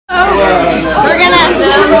We're gonna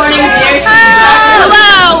the morning beer.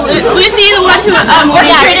 Hello, Lucy, the one who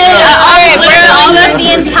orchestrated all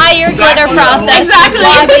the entire glitter process. Exactly.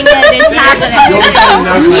 Vlogging it, it's happening.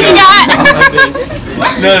 We got.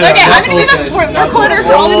 Okay, I'm gonna do the glitter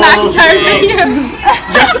for all the McIntire videos.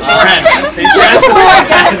 Just the forehead. Just the forehead.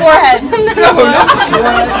 Get the forehead.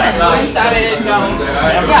 I'm sad I didn't go.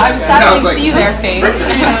 Yeah, I'm sad I didn't see you there, Faith.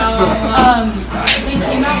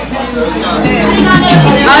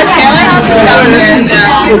 Taylor House is down here.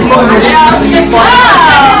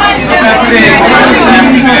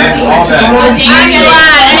 I'm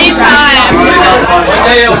glad, anytime.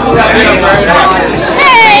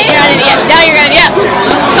 Hey! Now you're ready, yeah.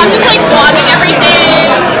 So I'm just like vlogging everything.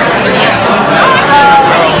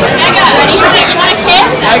 Anything you want to kick?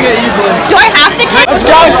 I get it easily. Do I have to kick? Let's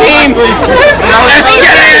go, team! Let's get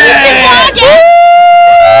it!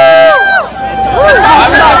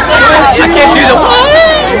 I can't do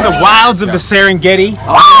the wilds of the Serengeti.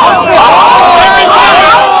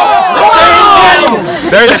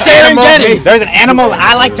 There's an animal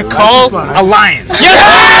I like to call a lion. Yes!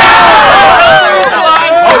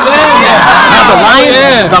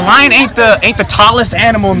 Now the lion ain't the tallest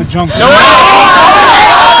animal in the jungle. No.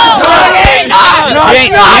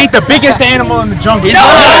 He ain't the biggest animal in the jungle. He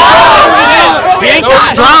ain't the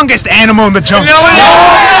strongest animal in the jungle.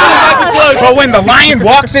 But when the lion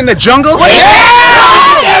walks in the jungle, what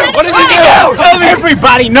does he do?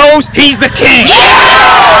 Everybody knows he's the king.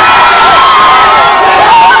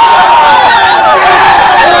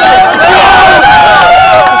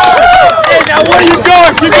 Hey, now where you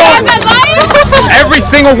going? Keep going. Every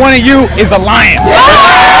single one of you is a lion.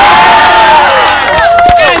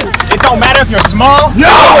 It don't matter if you're small.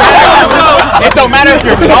 No. It don't matter if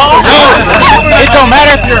you're tall. No. It don't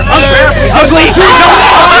matter if you're ugly.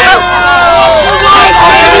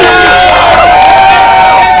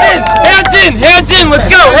 Hands in. Let's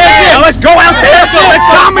go. Now let's go out there.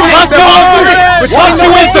 Let's dominate. Let's go. 1, 2,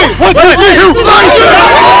 3. 1, 2, 3.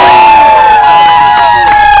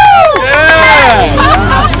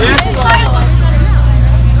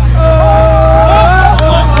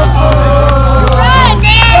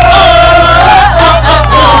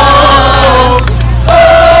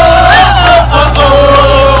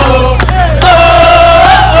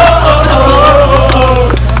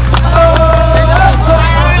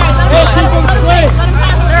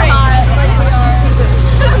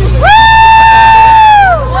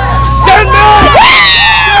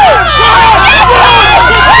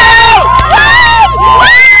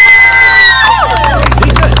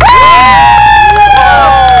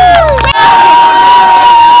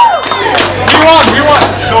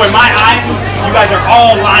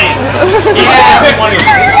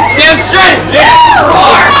 Damn straight! Yeah!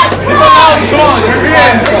 Roar! Come on, here's your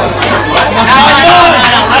hand. Come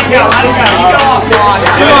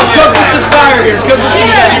on, cook with some fire here. Cook with some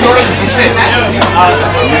fire. Shit. Do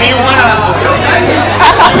you want to...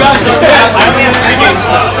 You guys just have... I only have 3 games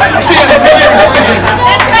left.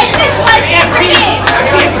 That's right, this was every game.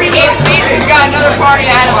 Free game speech, we've got another party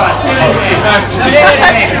ahead of us. Do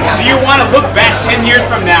you want to look back 10 years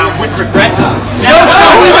from now with regrets? No,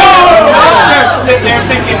 sir! Sit there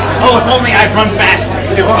thinking, oh, if only I'd run faster.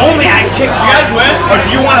 If only I kicked. You guys win? Or do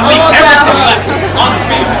you want to leave everything left on the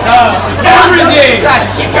field? Everything!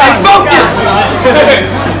 And focus!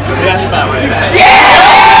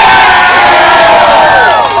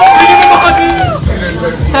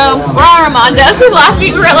 So we're on Armando's. Last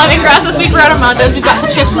week we were at Lemongrass, this week we're at Armando's. We've got the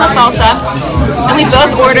chips and the salsa. And we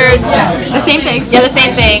both ordered the same thing. Yeah, the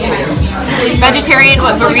same thing. Vegetarian,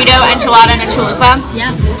 burrito, enchilada, and a chalupa.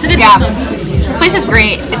 Yeah, it's a good This place is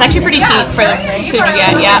great. It's actually pretty cheap for the food you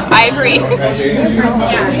get. Yeah, I agree.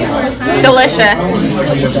 Delicious.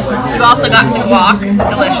 You also got the guac.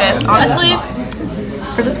 Delicious. Honestly,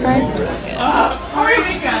 for this price, it's really good. How are you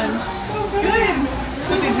weekend? So good.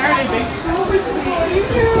 So the entire day baked.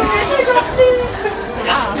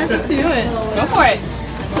 Yeah, let's do it. Go for it.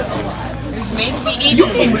 It's made to be eaten. You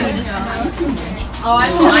came with it. Oh, I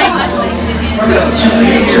like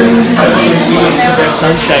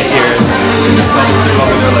sunset here. We just like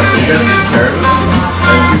you guys see caribou?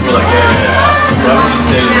 And people were like, yeah. I was just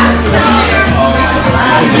saying,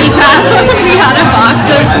 we had a box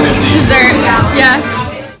of desserts. Yes.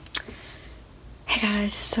 Hey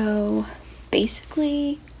guys, so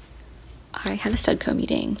basically I had a studco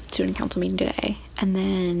meeting, student council meeting today, and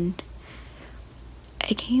then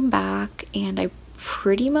I came back and I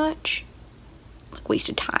pretty much like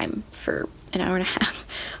wasted time for an hour and a half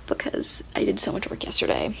because I did so much work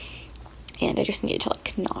yesterday and I just needed to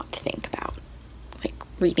like not think about like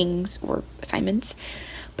readings or assignments.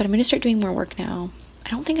 But I'm gonna start doing more work now I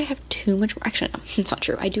don't think I have too much more. Actually, no, it's not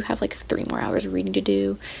true. I do have like 3 more hours of reading to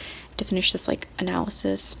do to finish this like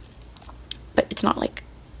analysis, but it's not like,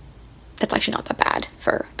 that's actually not that bad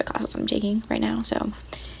for the classes I'm taking right now. So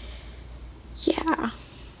yeah,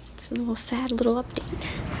 it's a little sad little update.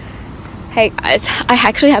 Hey guys, I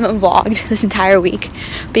actually haven't vlogged this entire week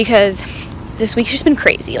because this week's just been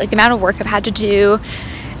crazy. Like the amount of work I've had to do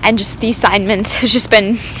and just the assignments has just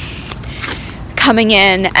been coming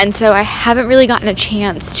in, and so I haven't really gotten a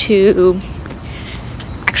chance to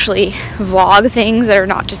actually vlog things that are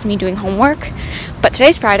not just me doing homework. But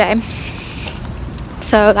today's Friday,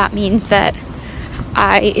 so that means that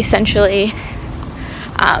I essentially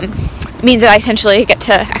get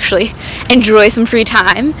to actually enjoy some free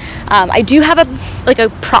time. I do have a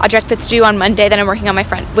project that's due on Monday that I'm working on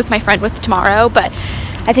with my friend tomorrow, but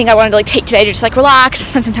I think I wanted to like take today to just like relax,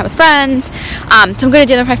 spend some time with friends. So I'm going to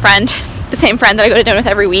dinner with my friend, the same friend that I go to dinner with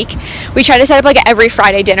every week. We try to set up like an every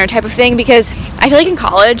Friday dinner type of thing because I feel like in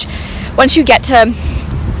college, once you get to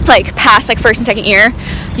like past like first and second year,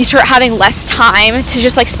 you start having less time to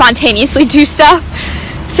just like spontaneously do stuff.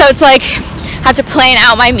 So it's like I have to plan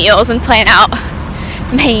out my meals and plan out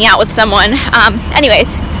I'm hanging out with someone.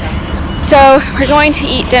 Anyways, so we're going to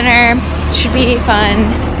eat dinner. Should be fun.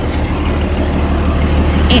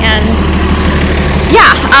 And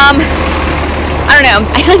yeah, I don't know.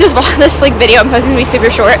 I feel like this like video I'm posting is gonna be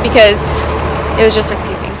super short because it was just like a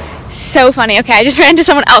few things. So funny. Okay, I just ran into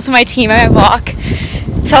someone else on my team at my walk,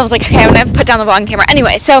 so I was like, okay, I'm gonna put down the vlogging camera.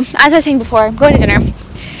 Anyway, so as I was saying before, I'm going to dinner.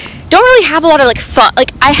 Don't really have a lot of like fun.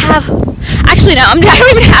 Like I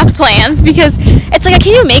don't even have plans because it's like I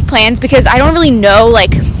can't even make plans because I don't really know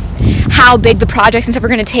like how big the projects and stuff are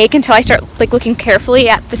going to take until I start like looking carefully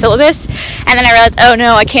at the syllabus, and then I realized, oh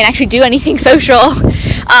no, I can't actually do anything social.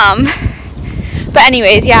 But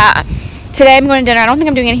anyways, yeah, today I'm going to dinner. I don't think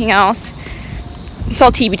I'm doing anything else. It's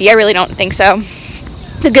all TBD. I really don't think so.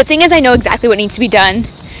 The good thing is I know exactly what needs to be done,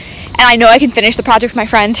 and I know I can finish the project with my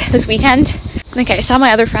friend this weekend. Okay, I saw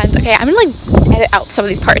my other friends. Okay, I'm gonna like edit out some of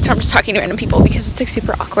these parts where I'm just talking to random people because it's like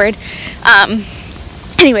super awkward.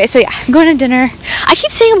 Anyway, so yeah, I'm going to dinner. I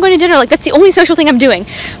keep saying I'm going to dinner, like that's the only social thing I'm doing.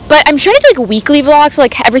 But I'm trying to do like a weekly vlog, so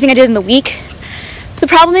like everything I did in the week. The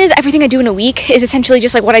problem is everything I do in a week is essentially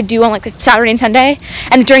just like what I do on like Saturday and Sunday.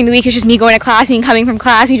 And during the week it's just me going to class, me coming from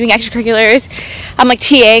class, me doing extracurriculars. I'm like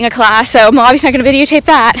TAing a class, so I'm obviously not going to videotape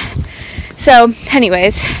that. So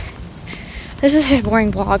anyways, this is a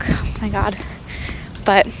boring vlog, oh my god.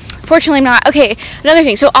 But fortunately I'm not. Okay, another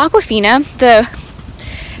thing, so Aquafina, the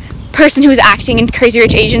person who was acting in Crazy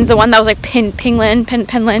Rich Asians, the one that was like Penlin,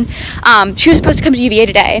 she was supposed to come to UVA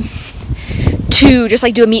today to just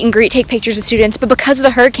like do a meet and greet, take pictures with students, but because of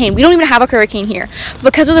the hurricane, we don't even have a hurricane here,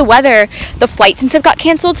 but because of the weather, the flights and stuff got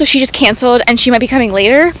canceled, so she just canceled and she might be coming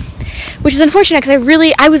later, which is unfortunate because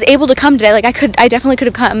I was able to come today. Like I definitely could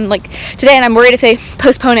have come like today, and I'm worried if they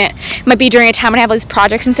postpone it might be during a time when I have all these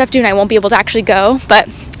projects and stuff due and I won't be able to actually go. But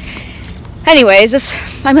anyways, this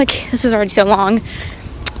is already so long.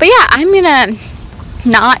 But yeah, I'm gonna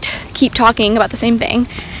not keep talking about the same thing,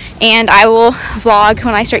 and I will vlog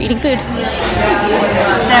when I start eating food.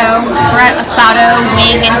 So we're at Asado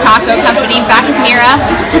Wing and Taco Company back in Mira.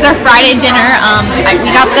 It's our Friday dinner. We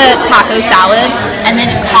got the taco salad and then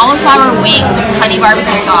cauliflower wing with honey barbecue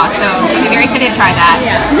sauce. So I'm very excited to try that.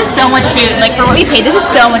 This is so much food. Like for what we paid, this is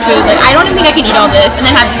so much food. Like I don't even think I can eat all this and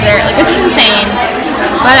then have dessert. Like this is insane.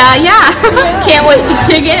 But yeah, can't wait to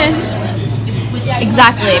dig in.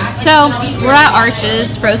 Exactly. So we're at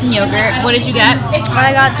Arches frozen yogurt. What did you get?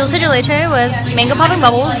 I got dulce de leche with mango popping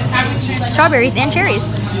bubbles, strawberries, and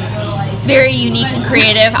cherries. Very unique and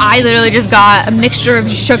creative. I literally just got a mixture of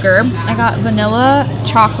sugar. I got vanilla,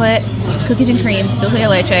 chocolate, cookies and cream, dulce de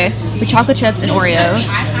leche with chocolate chips and Oreos.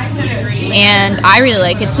 And I really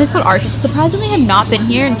like it. It's a place called Arches. Surprisingly, I have not been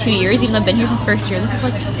here in 2 years, even though I've been here since first year. This is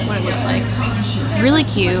like what it looks like. Really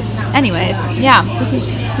cute. Anyways, yeah, this is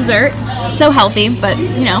dessert. So healthy, but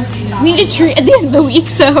you know, we need a treat at the end of the week,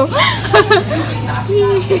 so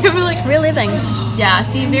we're like reliving. Yeah,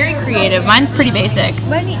 see, very creative. Mine's pretty basic.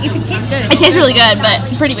 But if it tastes good, it tastes really good, but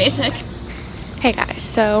pretty basic. Hey guys,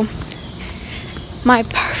 so my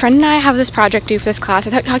friend and I have this project due for this class.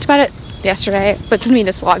 I talked about it yesterday, but to me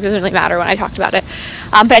this vlog doesn't really matter when I talked about it.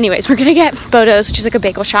 But anyways, we're gonna get Bodo's, which is like a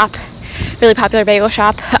bagel shop, really popular bagel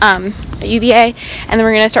shop at UVA, and then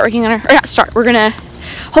we're gonna start working on we're gonna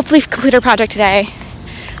hopefully complete our project today.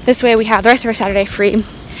 This way we have the rest of our Saturday free.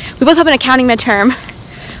 We both have an accounting midterm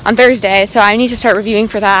on Thursday, so I need to start reviewing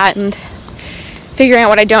for that and figuring out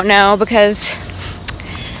what I don't know, because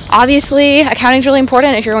obviously accounting is really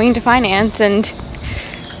important if you're going into finance and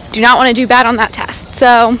do not want to do bad on that test.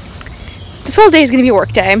 So this this whole day is gonna be a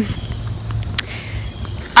work day.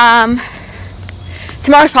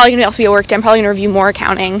 Tomorrow's probably gonna also be a work day. I'm probably gonna review more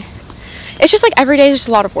accounting. It's just like every day is just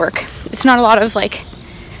a lot of work. It's not a lot of like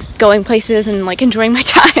going places and like enjoying my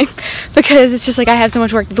time because it's just like I have so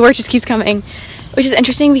much work. The work just keeps coming, which is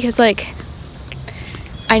interesting because like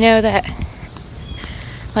I know that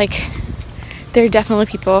like there are definitely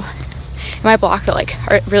people in my block that like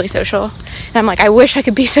are really social, and I'm like, I wish I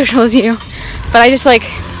could be social as you, but I just like,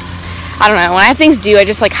 I don't know, when I have things due I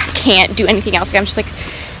just like can't do anything else. Like, I'm just like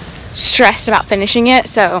stressed about finishing it,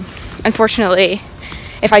 so unfortunately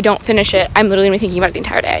if I don't finish it I'm literally gonna be thinking about it the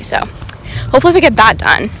entire day. So hopefully if I get that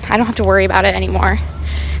done I don't have to worry about it anymore,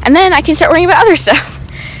 and then I can start worrying about other stuff.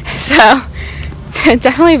 So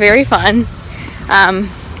definitely very fun.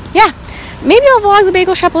 Yeah, maybe I'll vlog the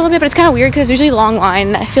bagel shop a little bit, but it's kind of weird because there's usually a long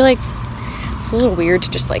line. I feel like it's a little weird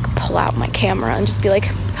to just like pull out my camera and just be like,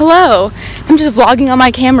 hello, I'm just vlogging on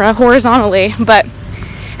my camera horizontally. But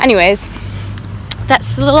anyways,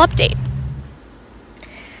 that's the little update.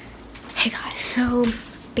 Hey guys, so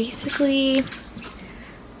basically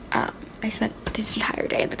I spent this entire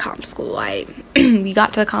day at the comm school. We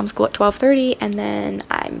got to the comm school at 12:30 and then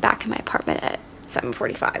I'm back in my apartment at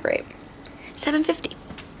 7:45, right? 7:50.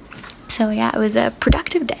 So yeah, it was a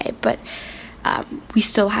productive day, but we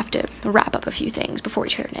still have to wrap up a few things before we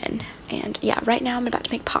turn in. And yeah, right now I'm about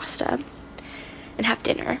to make pasta and have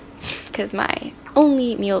dinner because my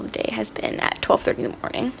only meal of the day has been at 12:30 in the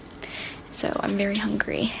morning. So I'm very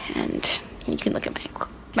hungry, and you can look at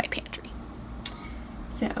my pantry.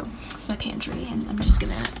 So it's my pantry, and I'm just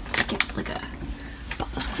gonna get like a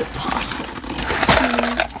box of pasta. Let's see.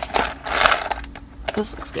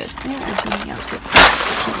 This looks good. I don't think anything else good.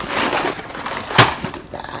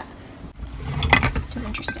 That. Which is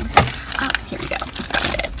interesting. Oh, here we go.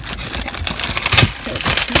 Found it. Okay. So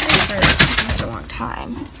it's been for such a long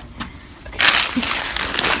time. Okay.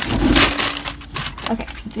 Okay,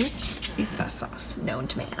 this is the best sauce known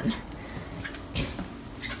to man.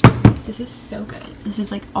 This is so good. This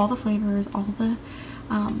is like all the flavors, all the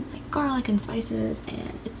like garlic and spices,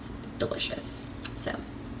 and it's delicious. So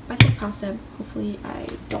if I take pasta, hopefully I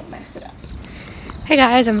don't mess it up. Hey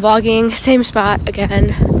guys, I'm vlogging, same spot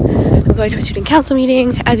again. I'm going to a student council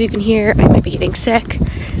meeting. As you can hear, I might be getting sick.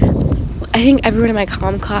 I think everyone in my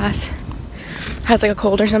comm class has like a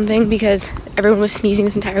cold or something because everyone was sneezing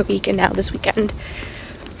this entire week, and now this weekend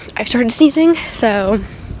I started sneezing, so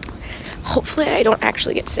hopefully I don't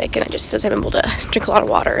actually get sick and I just I'm able to drink a lot of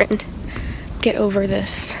water and get over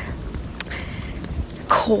this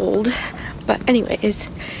cold. But anyways,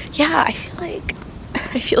 yeah, I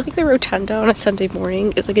feel like the rotunda on a Sunday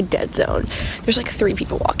morning is like a dead zone. There's like 3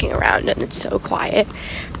 people walking around and it's so quiet.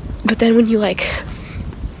 But then when you like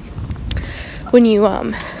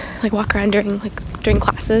walk around during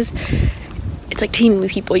classes, it's like teeming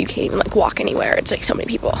with people. You can't even like walk anywhere. It's like so many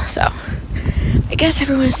people. So I guess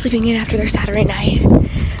everyone is sleeping in after their Saturday night,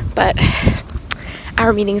 but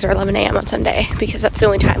our meetings are 11 a.m. on Sunday because that's the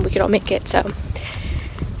only time we could all make it. So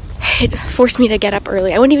it forced me to get up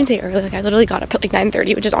early. I wouldn't even say early. Like I literally got up at like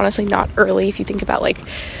 9:30, which is honestly not early if you think about like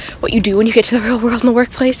what you do when you get to the real world in the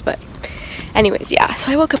workplace. But anyways, yeah,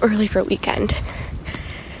 so I woke up early for a weekend,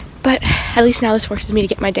 but at least now this forces me to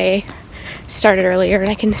get my day started earlier and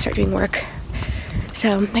I can start doing work.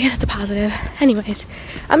 So I guess that's a positive. Anyways,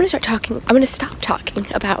 I'm gonna stop talking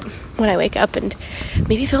about when I wake up and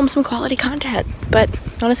maybe film some quality content. But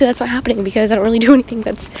honestly, that's not happening because I don't really do anything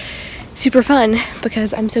that's super fun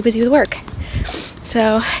because I'm so busy with work.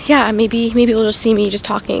 So yeah, maybe you'll just see me just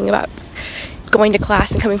talking about going to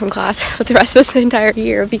class and coming from class for the rest of this entire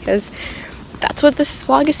year because that's what this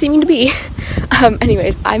vlog is seeming to be.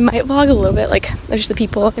 Anyways, I might vlog a little bit like just the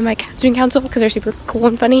people in my student council because they're super cool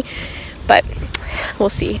and funny, but we'll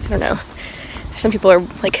see. I don't know. Some people are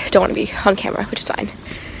like don't want to be on camera, which is fine.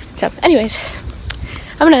 So anyways,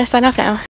 I'm gonna sign off now.